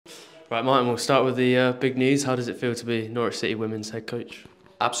Right, Martin, we'll start with the big news. How does it feel to be Norwich City Women's head coach?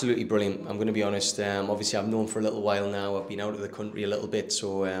 Absolutely brilliant. I'm going to be honest. Obviously, I've known for a little while now. I've been out of the country a little bit,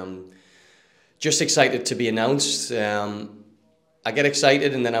 so just excited to be announced. I get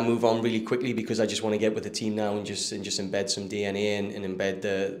excited and then I move on really quickly because I just want to get with the team now and just embed some DNA and embed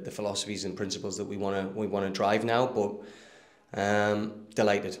the philosophies and principles that we want to drive now. But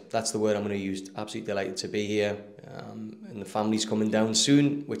delighted. That's the word I'm going to use. Absolutely delighted to be here. And the family's coming down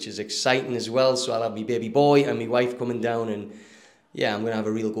soon, which is exciting as well. So I'll have my baby boy and my wife coming down, and yeah, I'm going to have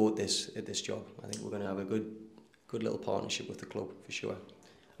a real go at this job. I think we're going to have a good little partnership with the club for sure.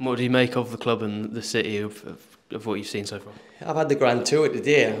 And what do you make of the club and the city of what you've seen so far? I've had the grand tour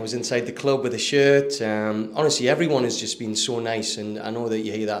today. I was inside the club with a shirt. Honestly, everyone has just been so nice, and I know that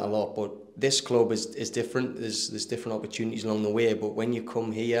you hear that a lot, but this club is different. There's different opportunities along the way, but when you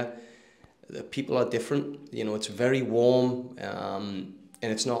come here, the people are different. You know, it's very warm, and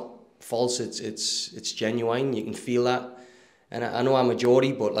it's not false. It's genuine. You can feel that, and I know I'm a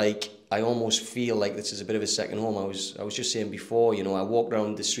Geordie, but like I almost feel like this is a bit of a second home. I was just saying before, you know, I walked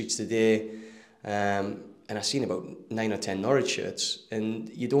around the streets today, and I seen about 9 or 10 Norwich shirts, and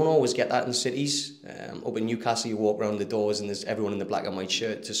you don't always get that in cities. Up in Newcastle, you walk around the doors and there's everyone in the black and white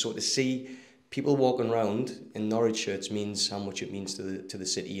shirt. To sort of see people walking around in Norwich shirts means how much it means to the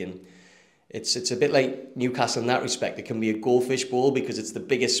city, and it's a bit like Newcastle in that respect. It can be a goldfish bowl because it's the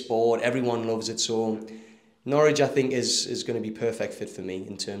biggest sport, everyone loves it. So Norwich, I think, is going to be perfect fit for me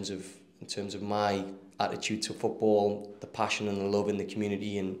in terms of my attitude to football, the passion and the love in the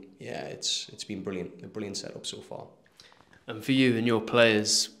community, and yeah, it's been brilliant, a brilliant setup so far. And for you and your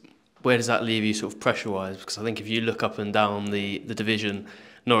players, where does that leave you sort of pressure-wise? Because I think if you look up and down the division,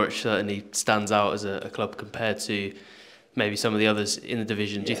 Norwich certainly stands out as a club compared to maybe some of the others in the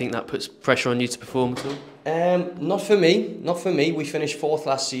division. Do you think that puts pressure on you to perform at all? Not for me. We finished 4th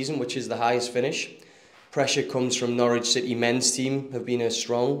last season, which is the highest finish. Pressure comes from Norwich City men's team, have been a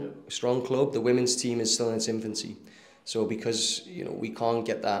strong club. The women's team is still in its infancy. So because, you know, we can't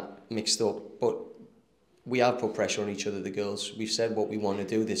get that mixed up, but we have put pressure on each other, the girls. We've said what we want to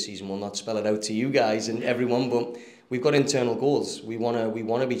do this season. We'll not spell it out to you guys and everyone, but we've got internal goals. We want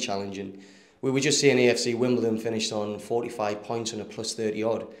to be challenging. We were just saying AFC Wimbledon finished on 45 points and a plus 30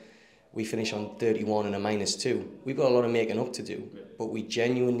 odd. We finished on 31 and a -2. We've got a lot of making up to do, but we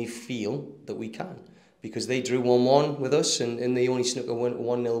genuinely feel that we can, because they drew 1-1 with us and they only snuck a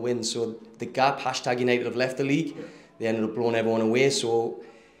 1-0 win. So the gap, #United have left the league. They ended up blowing everyone away. So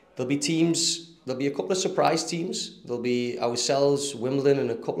there'll be teams, there'll be a couple of surprise teams. There'll be ourselves, Wimbledon, and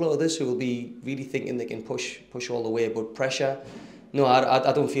a couple of others who will be really thinking they can push all the way. But pressure, no,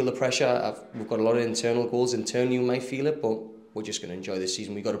 I don't feel the pressure. We've got a lot of internal goals. Internally, you might feel it, but we're just going to enjoy this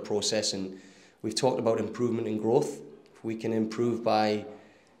season. We've got a process, and we've talked about improvement and growth. If we can improve by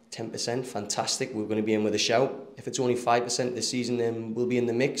 10%, fantastic. We're going to be in with a shout. If it's only 5% this season, then we'll be in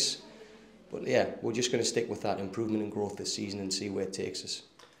the mix. But yeah, we're just going to stick with that improvement and growth this season and see where it takes us.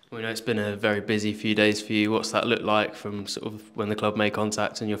 We know it's been a very busy few days for you. What's that look like from sort of when the club made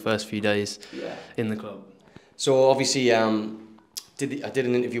contact and your first few days in the club? So obviously, I did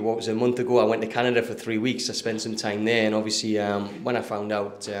an interview, what was it, a month ago. I went to Canada for 3 weeks. I spent some time there, and obviously when I found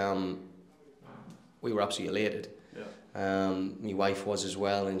out, we were absolutely elated. My wife was as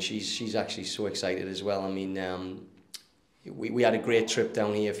well, and she's actually so excited as well. I mean, we had a great trip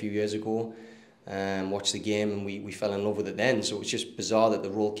down here a few years ago, watched the game, and we fell in love with it then. So it was just bizarre that the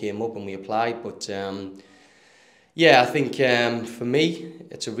role came up and we applied. But yeah, I think for me,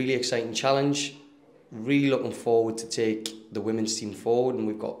 it's a really exciting challenge. Really looking forward to take the women's team forward, and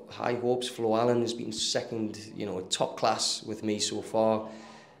we've got high hopes. Flo Allen has been second, you know, top class with me so far.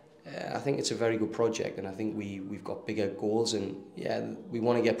 I think it's a very good project, and I think we've got bigger goals, and yeah, we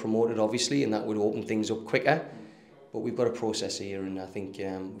want to get promoted obviously, and that would open things up quicker, but we've got a process here, and I think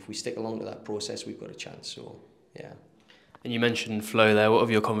if we stick along to that process, we've got a chance. So yeah. And you mentioned Flo there. What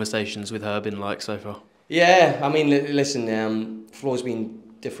have your conversations with her been like so far? Yeah, I mean, listen, Flo's been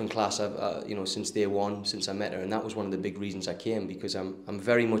different class, you know, since day one, since I met her, and that was one of the big reasons I came, because I'm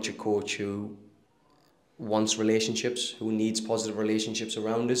very much a coach who wants relationships, who needs positive relationships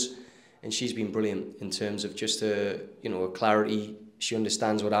around us, and she's been brilliant in terms of just a clarity. She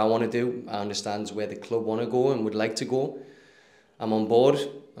understands what I want to do. I understands where the club want to go and would like to go. I'm on board.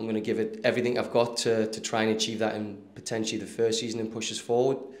 I'm going to give it everything I've got to try and achieve that in potentially the first season and push us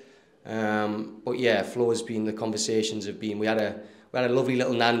forward. But yeah, Flo has been, the conversations have been, we had a lovely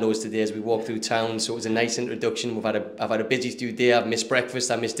little Nando's today as we walked through town, so it was a nice introduction. I've had a busy day. I've missed breakfast,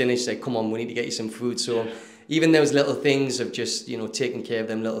 I missed dinner. She said, "Come on, we need to get you some food." So even those little things of just, you know, taking care of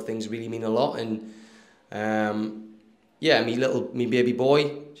them little things really mean a lot. And yeah, me baby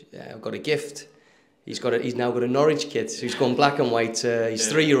boy, I've got a gift. He's now got a Norwich kit. So he's gone black and white.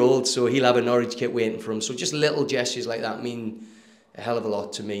 He's 3-year-old, so he'll have a Norwich kit waiting for him. So just little gestures like that mean a hell of a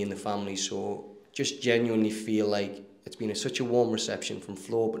lot to me and the family. So just genuinely feel like it's been such a warm reception from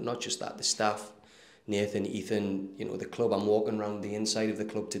Flo, but not just that, the staff, Nathan, Ethan, you know, the club. I'm walking around the inside of the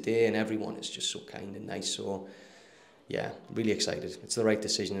club today and everyone is just so kind and nice. So yeah, really excited. It's the right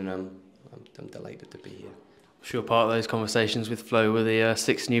decision and I'm delighted to be here. I'm sure part of those conversations with Flo were the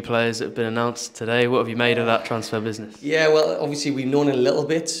 6 new players that have been announced today. What have you made of that transfer business? Yeah, well, obviously we've known a little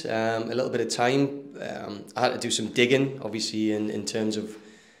bit of time. I had to do some digging, obviously, in terms of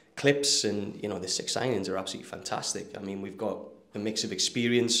clips, and you know, the 6 signings are absolutely fantastic. I mean, we've got a mix of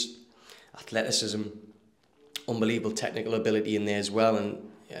experience, athleticism, unbelievable technical ability in there as well, and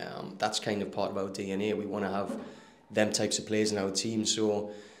that's kind of part of our DNA. We want to have them types of players in our team. So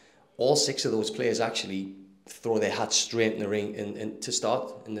all 6 of those players actually throw their hats straight in the ring and to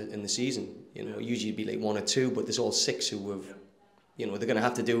start in the season. You know, usually it'd be like 1 or 2, but there's all 6 who have, you know, they're going to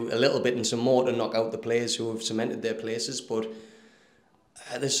have to do a little bit and some more to knock out the players who have cemented their places. But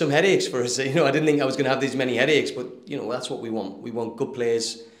there's some headaches for us. You know, I didn't think I was going to have these many headaches, but you know, that's what we want. We want good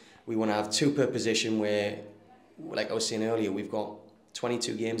players. We want to have 2 per position where, like I was saying earlier, we've got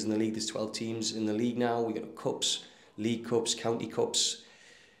 22 games in the league. There's 12 teams in the league now. We've got cups, league cups, county cups.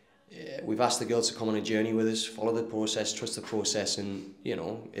 We've asked the girls to come on a journey with us, follow the process, trust the process, and you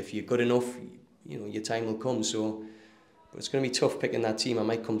know, if you're good enough, you know, your time will come. So, but it's going to be tough picking that team. I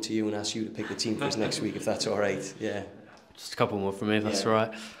might come to you and ask you to pick the team for us next week, if that's all right. Yeah. Just a couple more from me, if that's all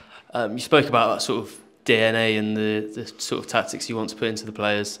right. You spoke about that sort of DNA and the sort of tactics you want to put into the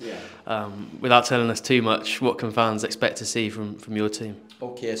players. Yeah. Without telling us too much, what can fans expect to see from your team?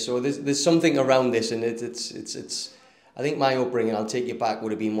 Okay, so there's something around this, and it's. I think my upbringing, I'll take you back,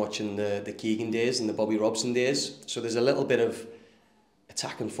 would have been watching the Keegan days and the Bobby Robson days. So there's a little bit of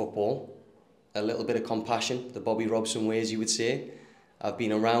attacking football, a little bit of compassion, the Bobby Robson ways, you would say. I've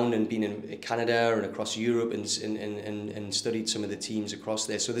been around and been in Canada and across Europe and studied some of the teams across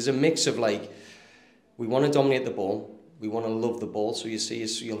there. So there's a mix of like, we want to dominate the ball, we want to love the ball. So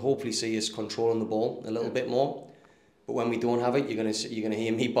you'll hopefully see us controlling the ball a little bit more. But when we don't have it, you're gonna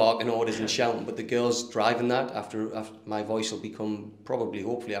hear me barking orders and shouting. But the girls driving that, after my voice will become probably,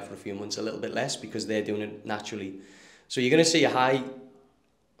 hopefully after a few months, a little bit less because they're doing it naturally. So you're gonna see a high,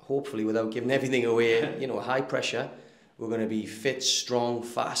 hopefully without giving everything away, you know, a high pressure. We're gonna be fit, strong,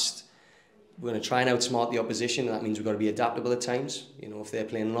 fast. We're gonna try and outsmart the opposition, and that means we've got to be adaptable at times. You know, if they're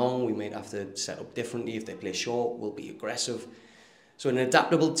playing long, we might have to set up differently. If they play short, we'll be aggressive. So an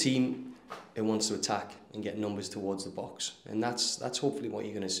adaptable team, it wants to attack and get numbers towards the box, and that's hopefully what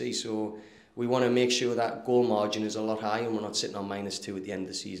you're going to see. So we want to make sure that goal margin is a lot higher and we're not sitting on -2 at the end of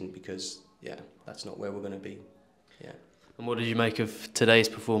the season, because that's not where we're going to be. And what did you make of today's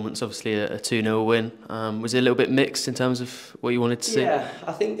performance? Obviously a 2-0 win. Was it a little bit mixed in terms of what you wanted to see? Yeah,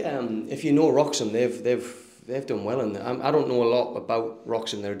 I think if you know Wroxham, they've done well, and I don't know a lot about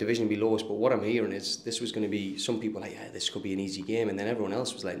Wroxham. They're a division below us, but what I'm hearing is this was going to be, some people like, this could be an easy game, and then everyone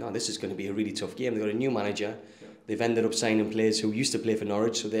else was like, no, this is going to be a really tough game. They've got a new manager. They've ended up signing players who used to play for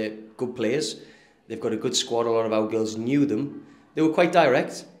Norwich, so they're good players. They've got a good squad. A lot of our girls knew them. They were quite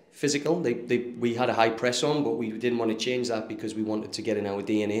direct, physical. We had a high press on, but we didn't want to change that because we wanted to get in our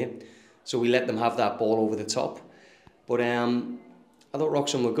DNA. So we let them have that ball over the top. But I thought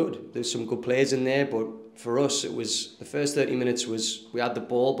Wroxham were good. There's some good players in there, but for us, it was the first 30 minutes was we had the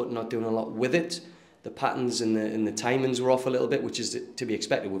ball but not doing a lot with it. The patterns and the timings were off a little bit, which is to be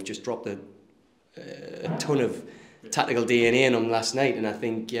expected. We've just dropped a ton of tactical DNA in them last night, and I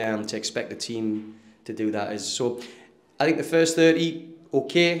think to expect the team to do that is so. I think the first 30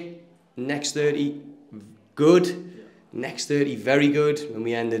 okay, next 30 good, next 30 very good, and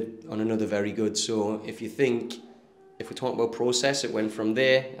we ended on another very good. So if we're talking about process, it went from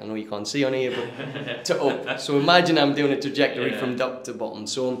there, I know you can't see on here, but to up. So imagine I'm doing a trajectory from top to bottom.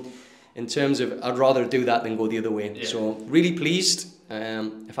 So in terms of, I'd rather do that than go the other way. So really pleased.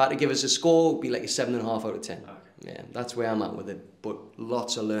 If I had to give us a score, it would be like a 7.5 out of 10. Okay. Yeah, that's where I'm at with it. But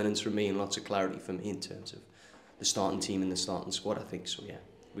lots of learnings from me and lots of clarity for me in terms of the starting team and the starting squad, I think. So yeah,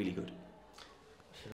 really good.